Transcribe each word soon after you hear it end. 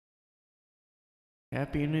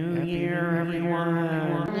Happy New Year,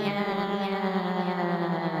 everyone. Yes,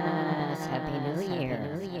 Happy New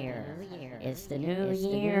Year. It's the new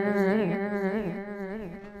year.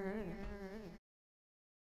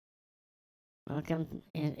 Welcome.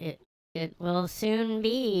 It will soon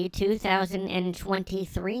be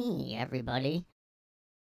 2023, everybody.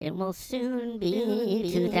 It will soon be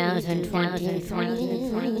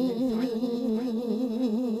 2023.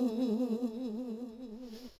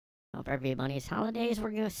 Hope everybody's holidays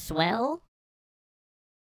were swell.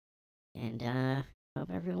 And hope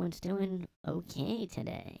everyone's doing okay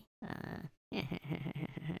today.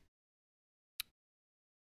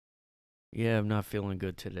 Yeah, I'm not feeling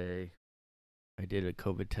good today. I did a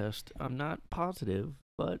COVID test. I'm not positive,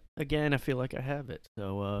 but again, I feel like I have it.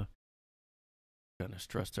 So, kind of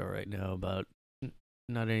stressed out right now about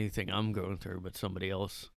not anything I'm going through, but somebody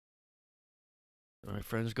else. My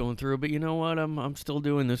friend's going through, but you know what? I'm still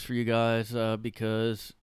doing this for you guys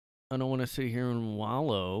because I don't want to sit here and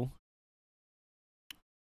wallow.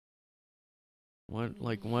 Why do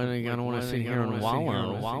I don't want to sit here and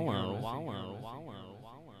wallow.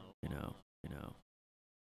 You know.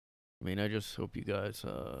 I mean, I just hope you guys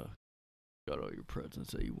got all your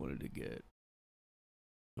presents that you wanted to get.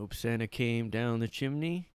 Hope Santa came down the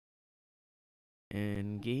chimney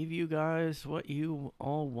and gave you guys what you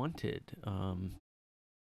all wanted.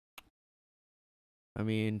 I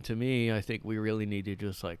mean, to me, I think we really need to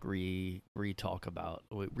just like re-talk about.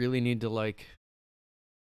 We really need to like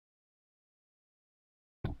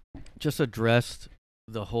just address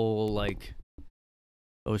the whole like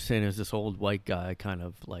Santa's this old white guy kind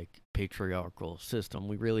of like patriarchal system.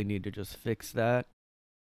 We really need to just fix that.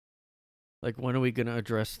 Like, when are we going to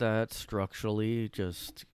address that structurally?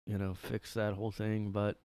 Just, fix that whole thing.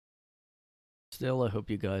 But still, I hope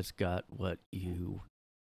you guys got what you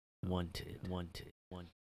wanted.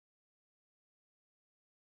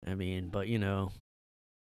 I mean, but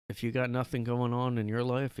if you got nothing going on in your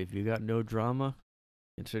life, if you got no drama,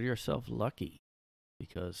 consider yourself lucky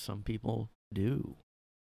because some people do.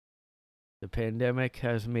 The pandemic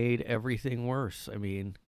has made everything worse. I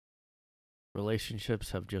mean, relationships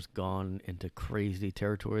have just gone into crazy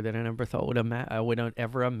territory that I never thought I would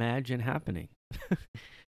ever imagine happening.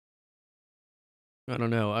 I don't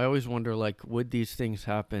know. I always wonder, like, would these things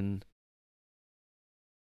happen?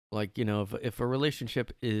 Like, if a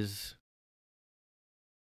relationship has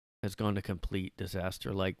gone to complete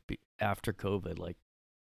disaster, like after COVID, like,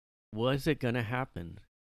 was it gonna happen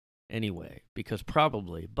anyway? Because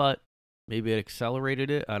probably, but maybe it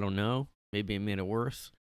accelerated it. I don't know. Maybe it made it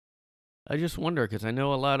worse. I just wonder because I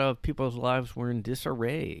know a lot of people's lives were in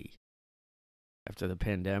disarray after the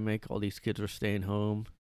pandemic. All these kids were staying home.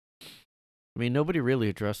 I mean, nobody really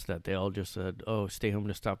addressed that. They all just said, "Oh, stay home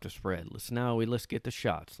to stop the spread. Let's get the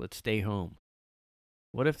shots. Let's stay home."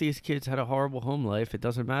 What if these kids had a horrible home life? It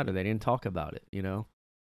doesn't matter. They didn't talk about it,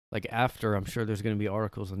 Like after, I'm sure there's going to be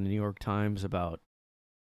articles in the New York Times about,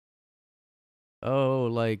 oh,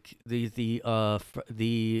 like the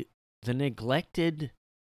neglected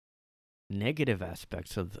negative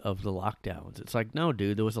aspects of the lockdowns. It's like, no,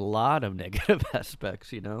 dude, there was a lot of negative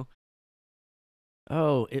aspects,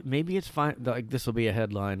 Oh, maybe it's fine. Like, this will be a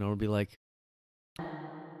headline, or it'll be like,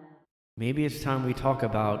 maybe it's time we talk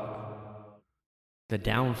about the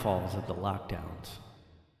downfalls of the lockdowns.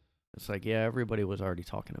 It's like, yeah, everybody was already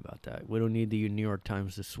talking about that. We don't need the New York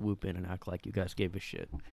Times to swoop in and act like you guys gave a shit.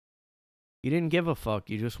 You didn't give a fuck.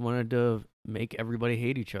 You just wanted to make everybody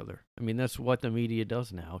hate each other. I mean, that's what the media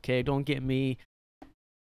does now, okay? Don't get me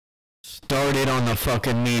started on the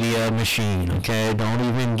fucking media machine, okay? Don't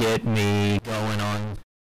even get me going on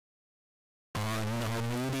the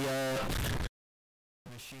media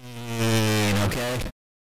machine, okay?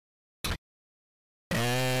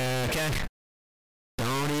 Okay?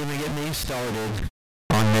 Don't even get me started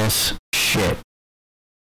on this shit.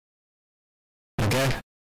 Okay?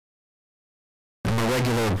 I'm a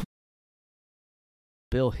regular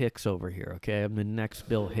Bill Hicks over here, okay? I'm the next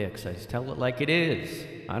Bill Hicks. I just tell it like it is.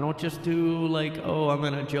 I don't just do like, oh, I'm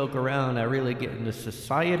going to joke around. I really get into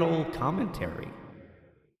societal commentary.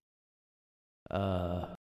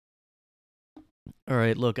 All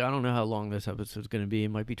right, look, I don't know how long this episode's going to be. It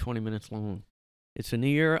might be 20 minutes long. It's a new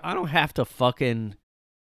year. I don't have to fucking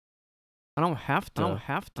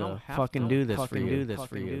fucking do this for you.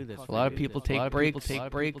 A lot of people take breaks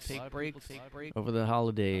over the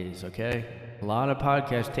holidays, okay? A lot of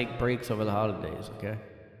podcasts take breaks over the holidays, okay?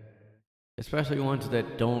 Especially ones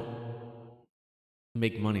that don't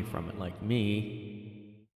make money from it, like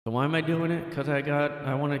me. So why am I doing it? Because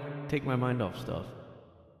I want to take my mind off stuff.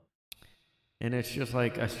 And it's just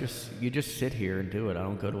like, you just sit here and do it. I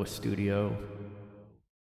don't go to a studio.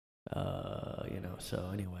 So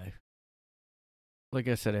anyway. Like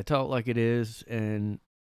I said, I tell it like it is, and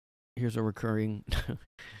here's a recurring. I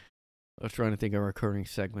was trying to think of recurring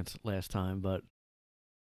segments last time, but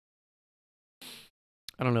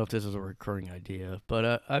I don't know if this is a recurring idea.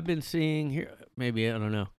 But I've been seeing here, maybe, I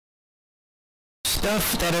don't know.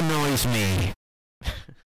 Stuff that annoys me.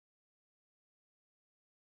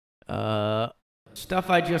 Stuff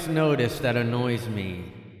I just noticed that annoys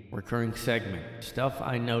me. Recurring segment. Stuff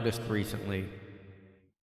I noticed recently.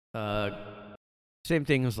 Same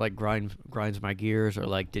thing as like grinds my gears, or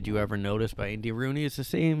like Did You Ever Notice by Andy Rooney. It's the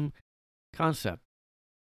same concept.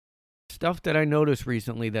 Stuff that I noticed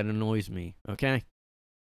recently that annoys me. Okay,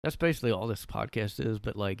 that's basically all this podcast is.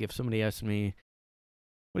 But like, if somebody asks me,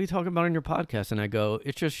 "What are you talking about on your podcast?" and I go,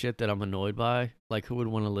 "It's just shit that I'm annoyed by," like, who would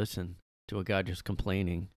want to listen to a guy just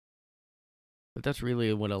complaining? But that's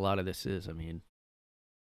really what a lot of this is. I mean,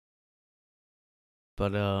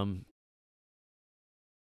 but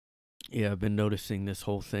yeah, I've been noticing this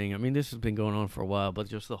whole thing. I mean, this has been going on for a while, but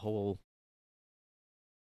just the whole,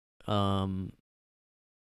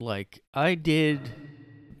 like, I did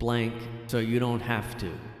blank, so you don't have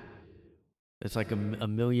to. It's like a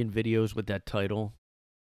million videos with that title.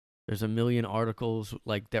 There's a million articles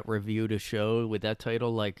like that reviewed a show with that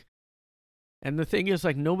title. Like, and the thing is,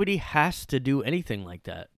 like, nobody has to do anything like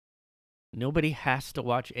that. Nobody has to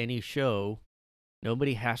watch any show.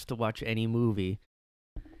 Nobody has to watch any movie.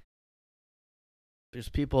 There's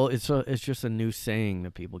people. It's just a new saying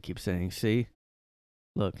that people keep saying. See,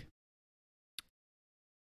 look,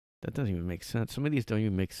 that doesn't even make sense. Some of these don't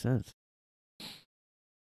even make sense.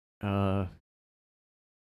 Let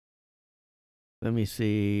me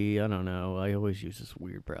see. I don't know. I always use this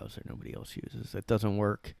weird browser nobody else uses. It doesn't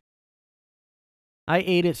work. I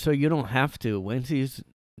ate it so you don't have to. Wendy's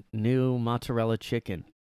new mozzarella chicken.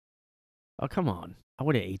 Oh, come on. I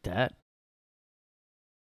would have ate that.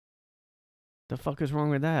 The fuck is wrong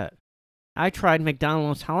with that? I tried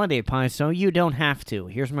McDonald's holiday pie so you don't have to.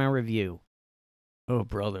 Here's my review. Oh,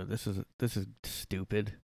 brother, this is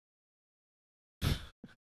stupid.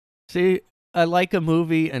 See, I like a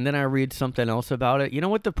movie and then I read something else about it. You know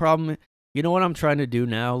what the problem? You know what I'm trying to do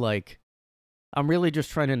now? Like, I'm really just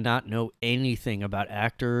trying to not know anything about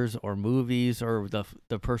actors or movies or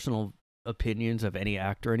the personal opinions of any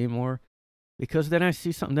actor anymore, because then I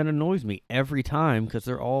see something that annoys me every time because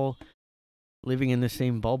they're all living in the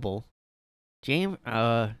same bubble. James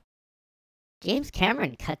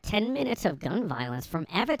Cameron cut 10 minutes of gun violence from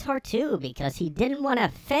Avatar 2 because he didn't want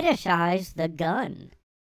to fetishize the gun.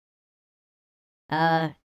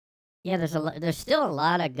 Yeah, there's still a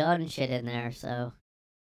lot of gun shit in there, so.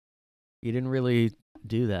 You didn't really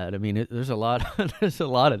do that. I mean, there's a lot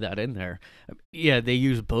of that in there. Yeah, they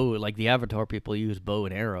use bow, like the Avatar people use bow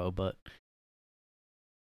and arrow, but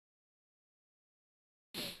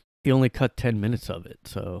he only cut 10 minutes of it.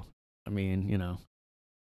 So, I mean,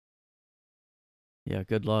 yeah,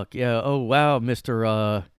 good luck. Yeah, oh wow,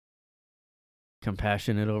 Mr.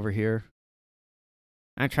 Compassionate over here.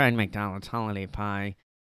 I tried McDonald's holiday pie.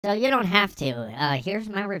 So you don't have to. Here's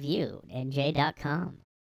my review, NJ.com.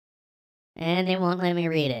 And they won't let me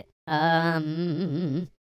read it.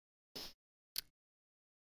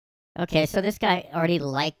 Okay, so this guy already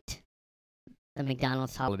liked the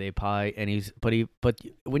McDonald's holiday pie, and but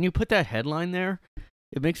when you put that headline there,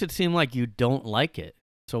 it makes it seem like you don't like it.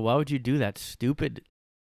 So why would you do that stupid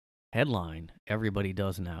headline everybody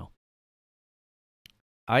does now?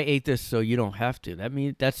 I ate this so you don't have to.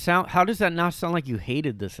 How does that not sound like you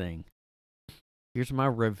hated the thing? Here's my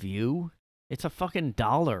review. It's a fucking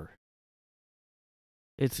 $1.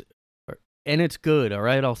 And it's good, all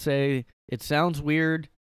right? I'll say it sounds weird.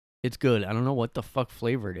 It's good. I don't know what the fuck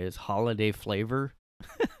flavor it is. Holiday flavor.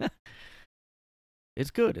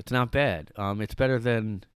 It's good. It's not bad. It's better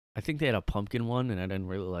than, I think they had a pumpkin one, and I didn't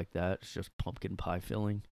really like that. It's just pumpkin pie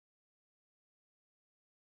filling.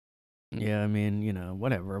 Yeah, I mean,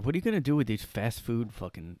 whatever. What are you going to do with these fast food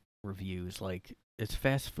fucking reviews? Like, it's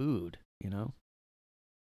fast food,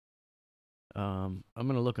 I'm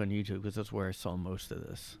going to look on YouTube because that's where I saw most of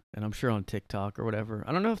this. And I'm sure on TikTok or whatever.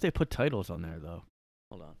 I don't know if they put titles on there, though.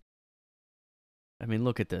 Hold on. I mean,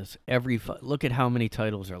 look at this. Look at how many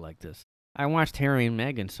titles are like this. I watched Harry and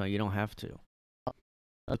Meghan, so you don't have to.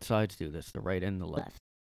 Both sides do this, the right and the left.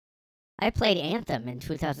 I played Anthem in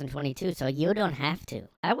 2022, so you don't have to.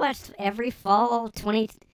 I watched every fall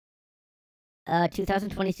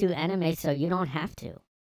 2022 anime, so you don't have to.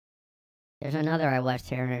 There's another I watched,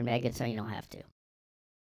 Harry and Meghan, so you don't have to.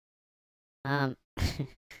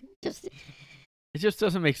 It just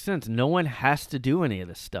doesn't make sense. No one has to do any of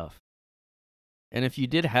this stuff. And if you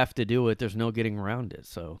did have to do it, there's no getting around it,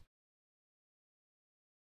 so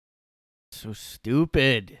so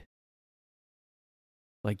stupid.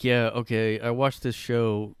 Like, yeah, okay, I watched this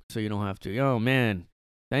show so you don't have to. Oh, man,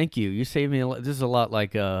 thank you. You saved me a lot. This is a lot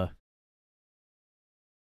like, I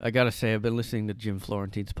gotta say, I've been listening to Jim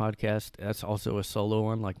Florentine's podcast. That's also a solo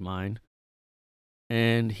one like mine.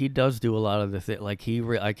 And he does do a lot of the thing. Like,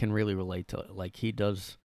 I can really relate to it. Like, he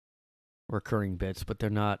does recurring bits, but they're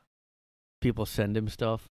not, people send him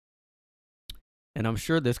stuff. And I'm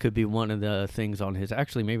sure this could be one of the things on his,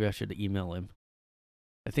 actually, maybe I should email him.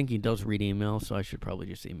 I think he does read email, so I should probably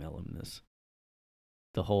just email him this.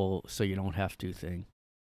 The whole so you don't have to thing.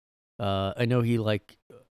 I know he like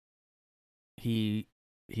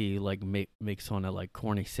makes fun of like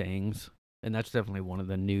corny sayings, and that's definitely one of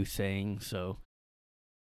the new sayings. So,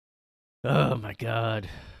 oh my God,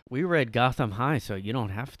 we read Gotham High, so you don't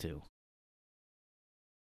have to.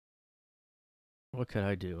 What could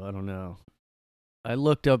I do? I don't know. I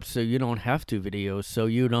looked up so you don't have to videos, so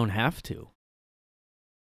you don't have to.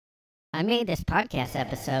 I made this podcast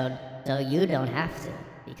episode so you don't have to,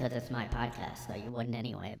 because it's my podcast, so you wouldn't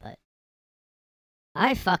anyway, but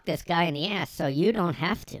I fucked this guy in the ass so you don't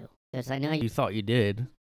have to, because I know You thought you did.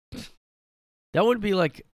 That would be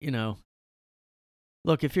like,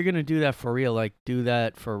 look, if you're going to do that for real, like, do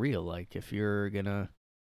that for real. Like, if you're going to,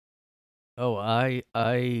 oh, I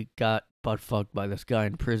got butt fucked by this guy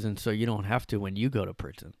in prison, so you don't have to when you go to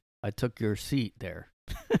prison. I took your seat there.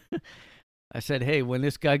 I said, hey, when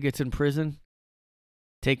this guy gets in prison,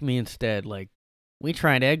 take me instead. Like, we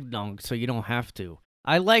tried eggnog, so you don't have to.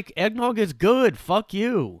 I like eggnog is good. Fuck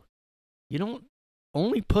you. You don't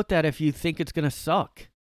only put that if you think it's going to suck.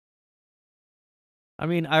 I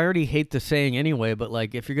mean, I already hate the saying anyway, but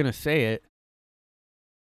like, if you're going to say it,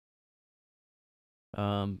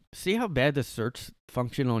 see how bad the search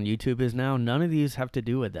function on YouTube is now? None of these have to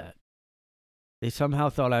do with that. They somehow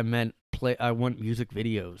thought I meant I want music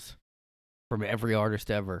videos from every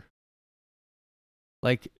artist ever.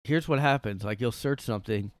 Like, here's what happens. Like, you'll search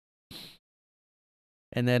something,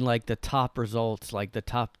 and then, like, the top results, like, the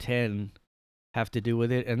top 10 have to do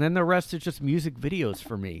with it, and then the rest is just music videos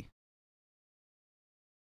for me.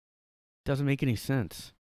 Doesn't make any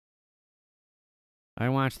sense. I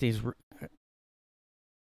watch these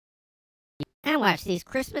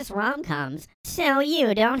Christmas rom-coms so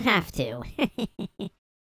you don't have to.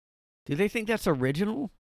 Do they think that's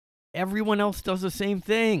original? Everyone else does the same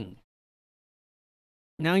thing.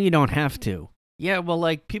 Now you don't have to. Yeah, well,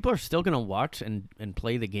 like, people are still going to watch and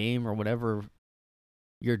play the game or whatever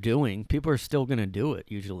you're doing. People are still going to do it,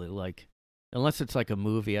 usually, like, unless it's like a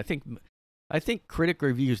movie. I think critic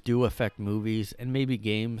reviews do affect movies and maybe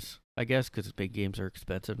games, I guess, because big games are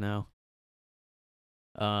expensive now.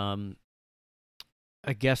 I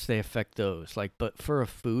guess they affect those. Like, but for a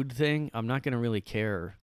food thing, I'm not going to really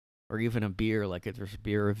care. Or even a beer, like if there's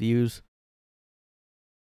beer reviews.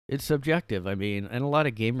 It's subjective. I mean, and a lot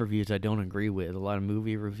of game reviews I don't agree with. A lot of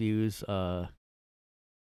movie reviews.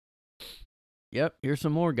 Yep, here's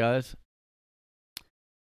some more, guys.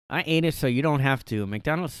 I ate it so you don't have to.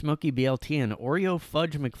 McDonald's Smoky BLT and Oreo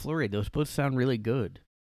Fudge McFlurry. Those both sound really good.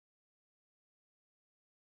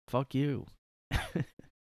 Fuck you.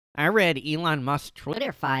 I read Elon Musk's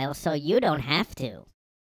Twitter file so you don't have to.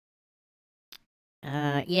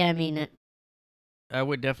 Yeah, I mean, I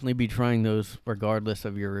would definitely be trying those regardless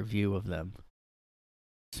of your review of them.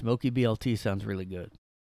 Smoky BLT sounds really good.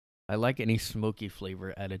 I like any smoky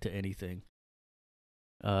flavor added to anything.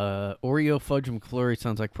 Oreo Fudge McFlurry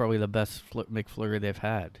sounds like probably the best McFlurry they've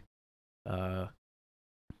had.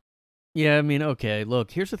 Yeah, I mean, okay,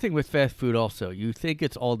 look, here's the thing with fast food also. You think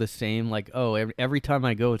it's all the same, like, oh, every time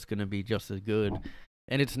I go it's going to be just as good.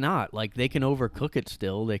 And it's not. Like, they can overcook it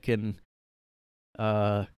still. They can,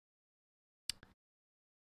 I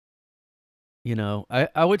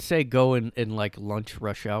would say go in like lunch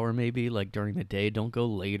rush hour maybe, like during the day. Don't go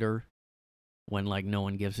later when like no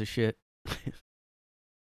one gives a shit.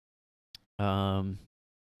 But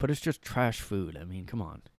it's just trash food. I mean, come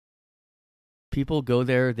on. People go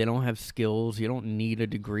there, they don't have skills. You don't need a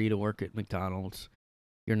degree to work at McDonald's.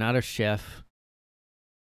 You're not a chef.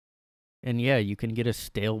 And yeah, you can get a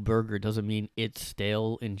stale burger. Doesn't mean it's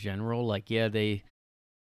stale in general. Like, yeah, they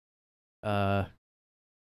yeah,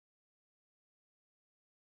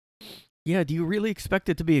 do you really expect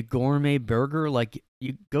it to be a gourmet burger? Like,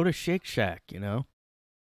 you go to Shake Shack, I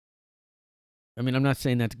mean, I'm not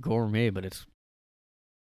saying that's gourmet, but it's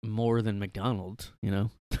more than McDonald's, when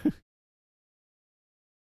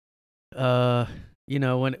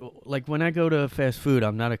I go to fast food,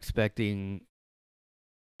 I'm not expecting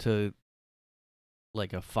to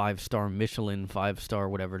like a 5-star Michelin, 5-star,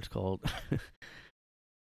 whatever it's called.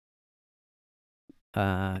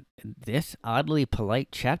 This oddly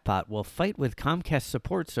polite chatbot will fight with Comcast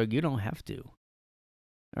support so you don't have to.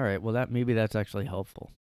 All right, well, maybe that's actually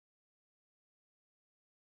helpful.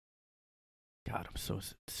 God, I'm so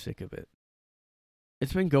sick of it.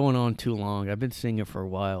 It's been going on too long. I've been seeing it for a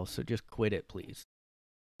while, so just quit it, please.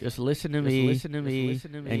 Just listen to me,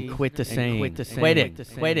 and quit the saying. Quit it.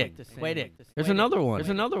 There's another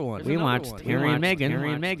one. We watched Harry and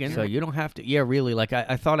Meghan. So you don't have to. Yeah, really. Like,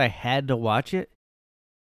 I thought I had to watch it.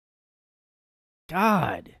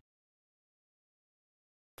 God.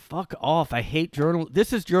 Fuck off. I hate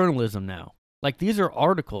This is journalism now. Like, these are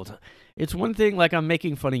articles. It's one thing, like, I'm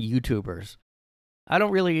making fun of YouTubers. I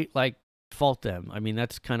don't really, like, fault them. I mean,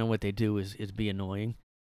 that's kind of what they do is be annoying.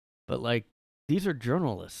 But, like, these are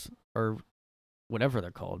journalists, or whatever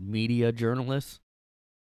they're called, media journalists.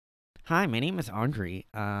 Hi, my name is Andre.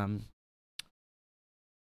 And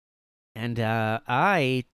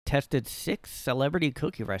I tested 6 celebrity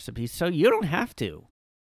cookie recipes, so you don't have to.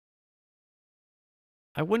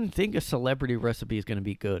 I wouldn't think a celebrity recipe is going to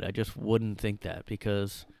be good. I just wouldn't think that,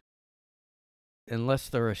 because unless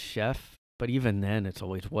they're a chef, but even then, it's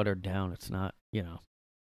always watered down. It's not,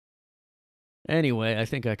 Anyway, I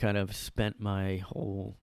think I kind of spent my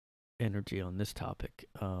whole energy on this topic.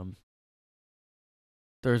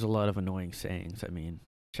 There's a lot of annoying sayings. I mean,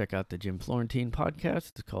 check out the Jim Florentine podcast.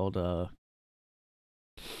 It's called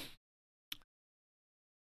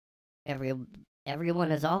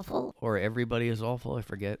Everyone is awful? Or Everybody is Awful, I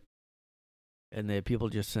forget. And people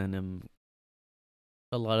just send him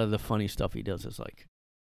a lot of the funny stuff he does is like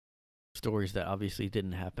stories that obviously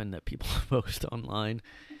didn't happen that people post online.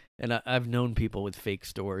 And I've known people with fake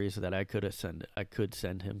stories that I could send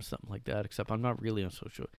him something like that, except I'm not really on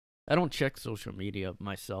social. I don't check social media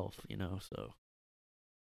myself, so.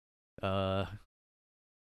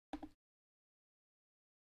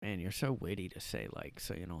 Man, you're so witty to say, like,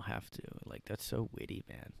 so you don't have to. Like, that's so witty,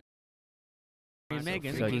 man. So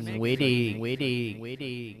witty.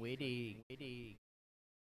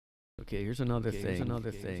 Okay, here's another thing.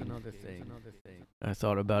 I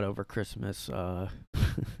thought about over Christmas.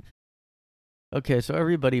 Okay, so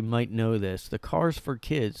everybody might know this. The Cars for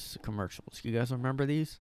Kids commercials. You guys remember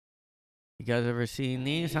these? You guys ever seen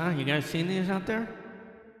these, huh? You guys seen these out there?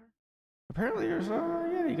 Apparently there's,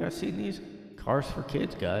 yeah, you guys seen these? Cars for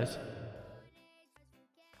Kids, guys.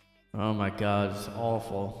 Oh my God, it's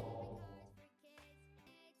awful.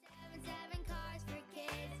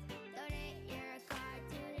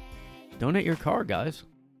 Donate your car, guys.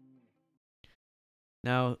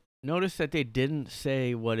 Now, notice that they didn't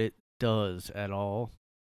say what it does at all.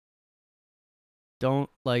 Now,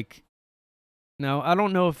 I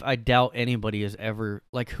don't know if I doubt anybody has ever,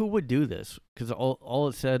 who would do this? Because all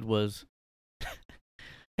it said was,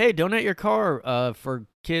 hey, donate your car for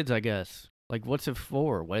kids, I guess. Like, what's it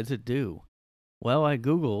for? What does it do? Well, I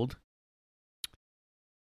Googled,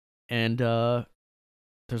 and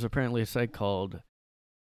there's apparently a site called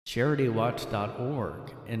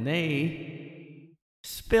CharityWatch.org, and they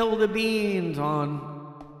spill the beans on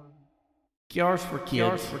Cars for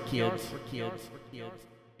Kids.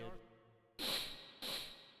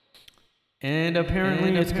 And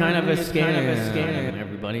apparently it's kind of a scam.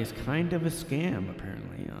 Everybody, it's kind of a scam,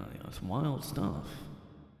 apparently. It's wild stuff.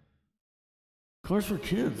 Cars for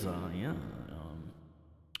Kids, yeah.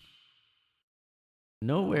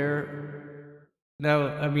 Nowhere. Now,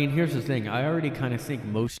 I mean, here's the thing. I already kind of think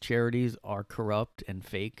most charities are corrupt and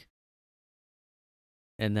fake.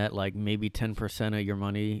 And that, maybe 10% of your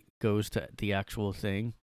money goes to the actual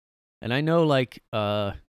thing. And I know,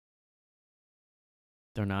 they're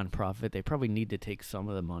nonprofit. They probably need to take some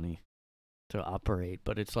of the money to operate.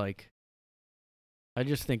 But it's I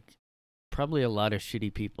just think probably a lot of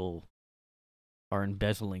shitty people are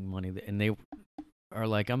embezzling money. And they are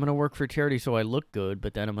I'm going to work for charity so I look good,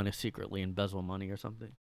 but then I'm going to secretly embezzle money or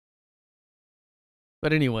something.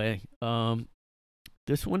 But anyway,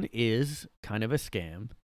 this one is kind of a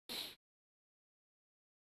scam.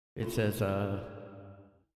 It says,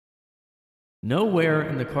 nowhere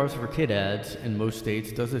in the Cars for Kid ads in most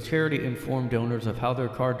states does the charity inform donors of how their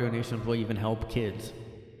car donations will even help kids.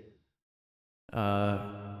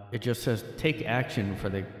 It just says, take action for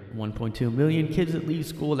the 1.2 million kids that leave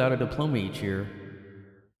school without a diploma each year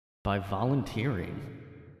by volunteering.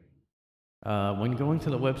 When going to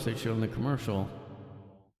the website shown in the commercial,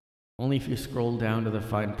 only if you scroll down to the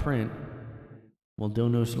fine print will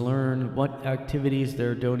donors learn what activities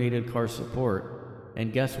their donated cars support.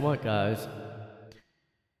 And guess what, guys?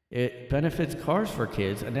 It benefits Cars for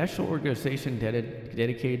Kids, a national organization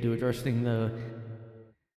dedicated to addressing the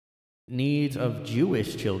needs of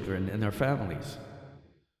Jewish children and their families.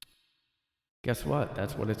 Guess what?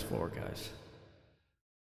 That's what it's for, guys.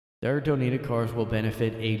 Their donated cars will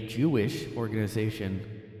benefit a Jewish organization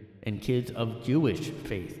and kids of Jewish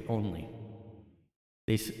faith only.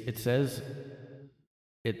 It says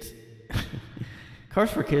it's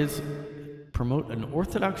Cars for Kids promote an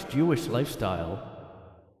Orthodox Jewish lifestyle,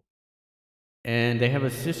 and they have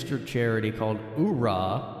a sister charity called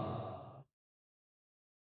URA.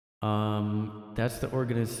 That's the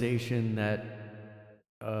organization that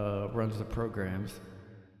runs the programs.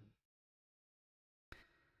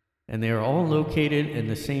 And they are all located in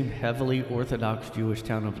the same heavily Orthodox Jewish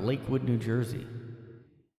town of Lakewood, New Jersey.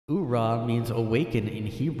 Ura means awaken in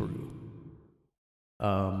Hebrew.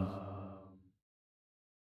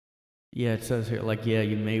 Yeah, it says here, like, yeah,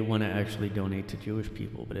 you may want to actually donate to Jewish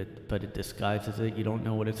people, but it disguises it. You don't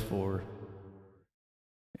know what it's for.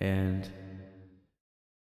 And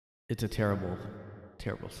it's a terrible,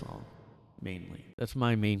 terrible song, mainly. That's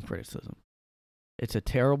my main criticism. It's a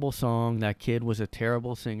terrible song. That kid was a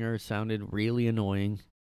terrible singer. It sounded really annoying.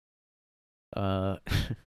 Yeah,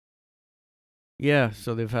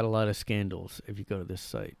 so they've had a lot of scandals. If you go to this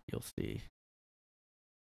site, you'll see.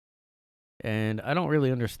 And I don't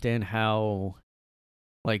really understand how,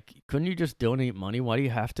 like, couldn't you just donate money? Why do you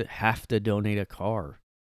have to donate a car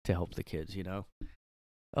to help the kids, you know?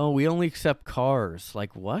 Oh, we only accept cars.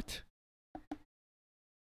 Like, what?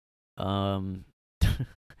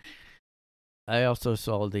 I also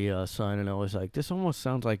saw the sign and I was like, this almost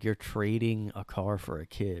sounds like you're trading a car for a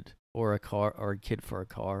kid, or a kid for a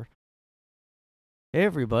car. Hey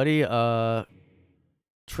everybody,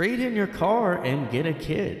 trade in your car and get a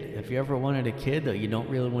kid. If you ever wanted a kid that you don't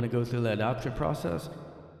really want to go through that adoption process,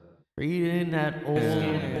 trade in that old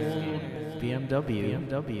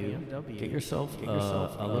BMW. Get yourself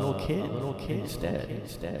a little kid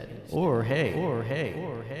instead. Or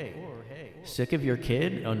hey, sick of your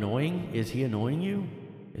kid? Annoying? Is he annoying you?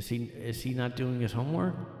 Is he not doing his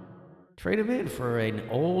homework? Trade him in for an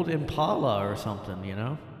old Impala or something, you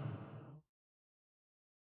know?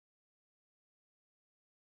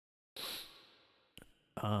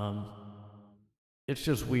 It's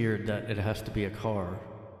just weird that it has to be a car.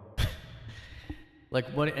 Like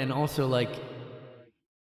what? And also, like,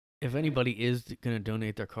 if anybody is gonna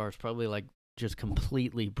donate their car, it's probably like just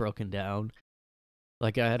completely broken down.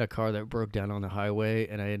 Like I had a car that broke down on the highway,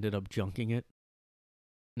 and I ended up junking it.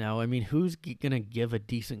 Now, I mean, who's gonna give a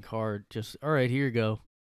decent car? Just all right, here you go.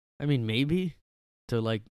 I mean, maybe to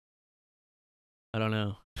like, I don't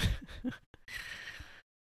know.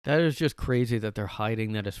 That is just crazy that they're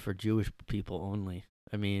hiding that it's for Jewish people only.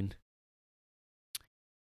 I mean,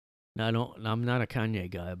 now I'm not a Kanye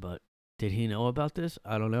guy, but did he know about this?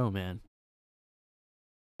 I don't know, man.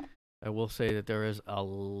 I will say that there is a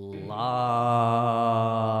lot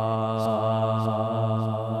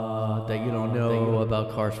that you don't know about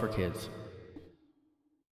Cars for Kids.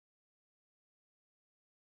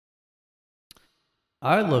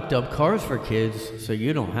 I looked up Cars for Kids, so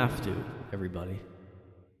you don't have to, everybody.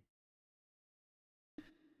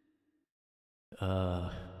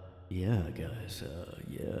 Yeah, guys.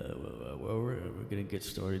 We're gonna get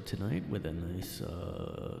started tonight with a nice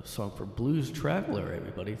song for Blues Traveler.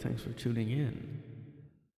 Everybody, thanks for tuning in.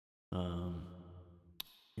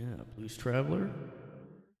 Yeah, Blues Traveler.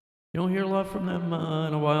 You don't hear a lot from them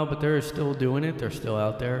in a while, but they're still doing it. They're still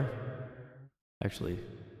out there. Actually,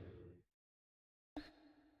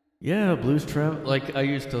 yeah, Blues Traveler. Like I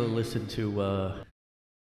used to listen to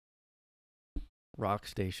rock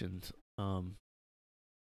stations.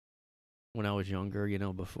 When I was younger, you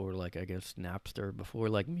know, before like I guess Napster, before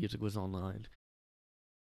like music was online.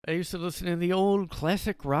 I used to listen to the old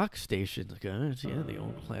classic rock stations, guys. Yeah, the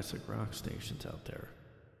old classic rock stations out there.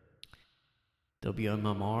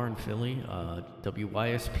 WMMR in Philly,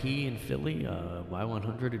 WYSP in Philly,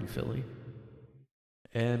 Y100 in Philly.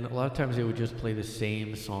 And a lot of times they would just play the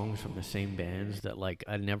same songs from the same bands that like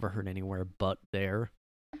I never heard anywhere but there.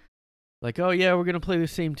 Like, oh yeah, we're gonna play the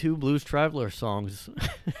same two Blues Traveler songs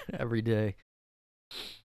every day.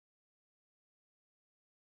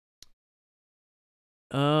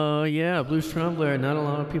 Yeah, Blues Traveler. Not a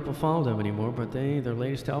lot of people follow them anymore, but their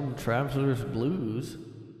latest album, Traveler's Blues,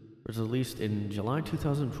 was released in July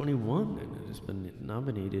 2021, and it has been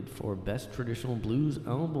nominated for Best Traditional Blues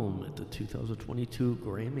Album at the 2022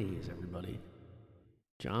 Grammys. Everybody,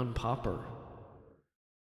 John Popper.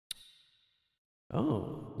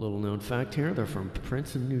 Oh, little known fact here: they're from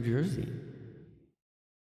Princeton, New Jersey.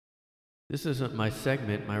 This isn't my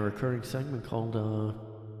segment, my recurring segment called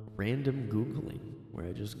Random Googling, where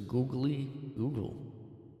I just Google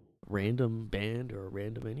random band or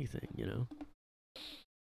random anything, you know?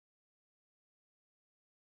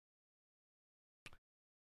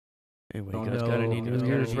 Anyway, you guys got any New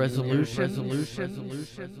Year's resolutions?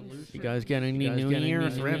 You guys got any New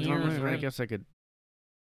Year's resolutions? I guess I could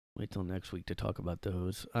wait till next week to talk about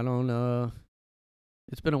those. I don't.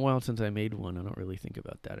 It's been a while since I made one. I don't really think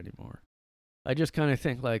about that anymore. I just kind of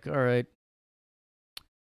think like, all right,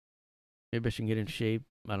 maybe I should get in shape.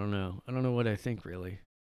 I don't know. I don't know what I think really.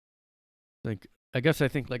 Like, I guess I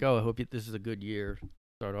think like, oh, I hope this is a good year.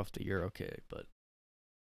 Start off the year okay, but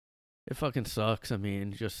it fucking sucks. I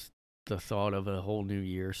mean, just the thought of a whole new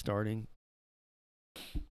year starting.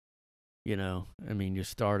 You know, I mean, you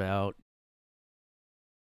start out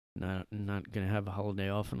not gonna have a holiday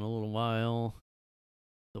off in a little while.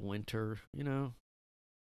 The winter, you know.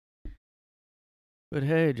 But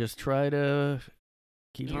hey, just try to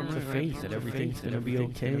keep on the faith that everything's gonna be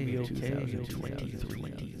okay in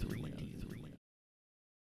 2023.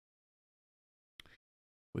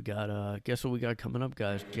 We got, guess what we got coming up,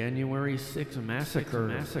 guys? January 6th massacre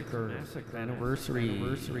anniversary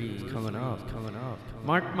is coming up.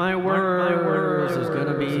 Mark my words, there's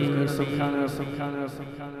gonna be some kind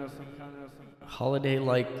of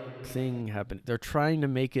holiday-like thing happen. They're trying to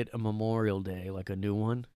make it a Memorial Day, like a new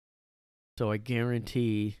one. So I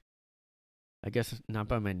guarantee, I guess not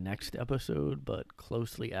by my next episode, but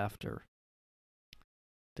closely after,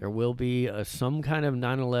 there will be some kind of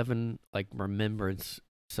 9/11 like remembrance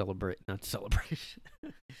not celebration,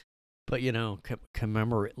 but you know,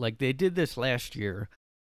 commemorate. Like they did this last year.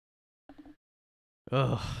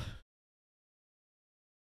 Ugh.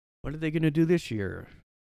 What are they gonna do this year?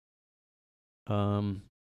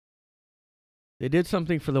 They did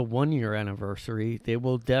something for the 1-year anniversary. They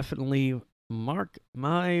will definitely mark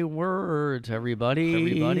my words,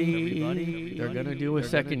 everybody. They're gonna do a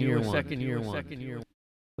second year one.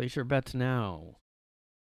 Place your bets now.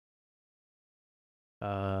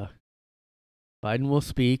 Biden will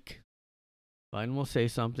speak. Biden will say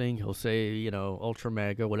something. He'll say, you know, Ultra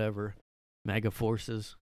MAGA, whatever. MAGA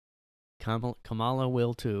forces. Kamala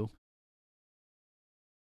will too.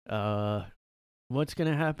 What's going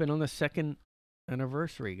to happen on the second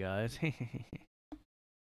anniversary, guys?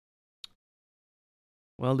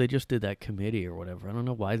 Well, they just did that committee or whatever. I don't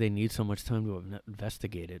know why they need so much time to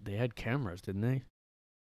investigate it. They had cameras, didn't they?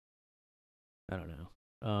 I don't know.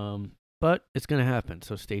 But it's going to happen,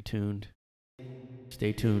 so stay tuned.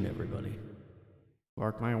 Stay tuned, everybody.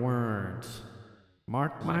 Mark my words.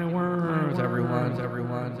 Mark my words, everyone.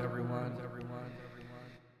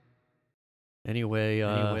 Anyway, you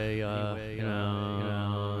know,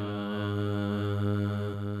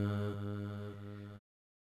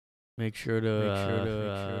 make sure to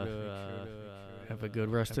have a good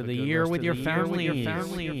rest of the year with your family.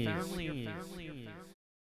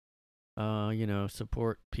 You know,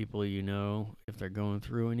 support people you know if they're going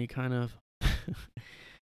through any kind of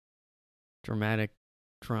dramatic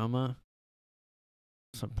trauma.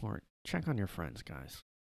 Support. Check on your friends, guys.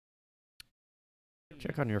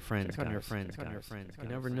 Check on your friends. You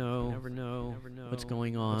never know what's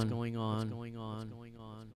going on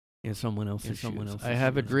in someone else's shoes. I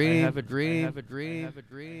have a dream.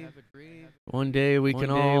 One day we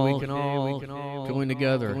can all join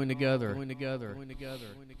together.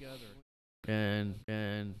 And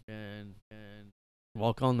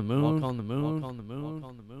walk on the moon.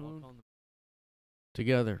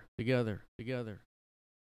 Together.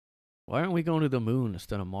 Why aren't we going to the moon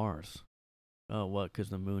instead of Mars? Oh, what? Because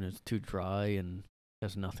the moon is too dry and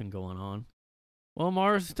has nothing going on. Well,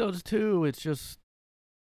 Mars does too. It's just,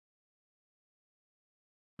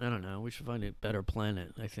 I don't know. We should find a better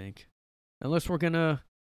planet, I think. Unless we're gonna,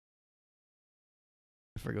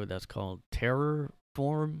 I forget what that's called.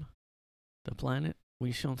 Terraform the planet?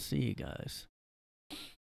 We shall see, guys.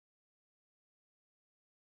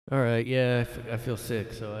 All right, yeah, I feel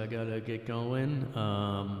sick, so I gotta get going.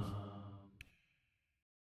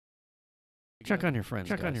 Check on your friends,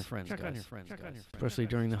 guys. Especially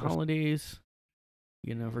during the holidays.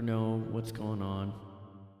 You never know what's going on.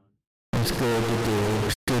 It's good to do.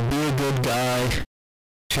 It's good. Be a good guy.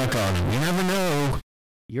 Check on him. You never know.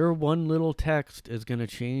 Your one little text is gonna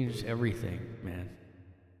change everything, man.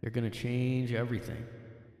 You're gonna change everything.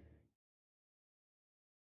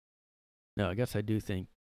 No, I guess I do think,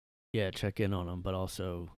 yeah, check in on them, but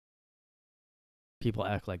also people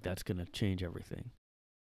act like that's gonna change everything.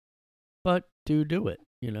 But do it,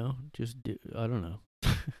 you know? Just do, I don't know.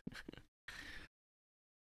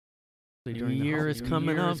 The new year is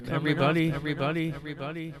coming up, everybody. Let's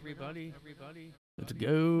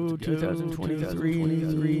go, 2023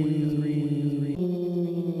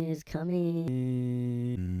 is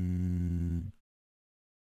coming.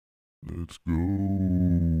 Let's go,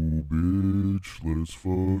 bitch. Let's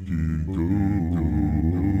fucking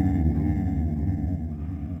go.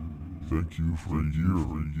 Thank you for a year.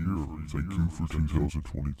 Thank you for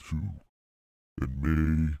 2022. And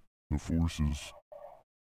may the forces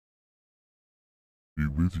be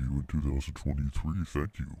with you in 2023.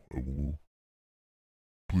 Thank you. I will.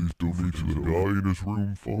 Please donate to the Guy in His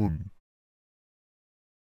Room Fund.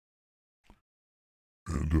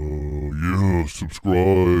 And, yeah,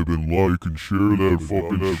 subscribe and like and share that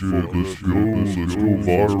fucking shit. Let's go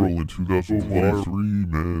viral in 2023,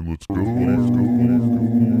 man. Let's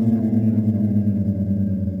go.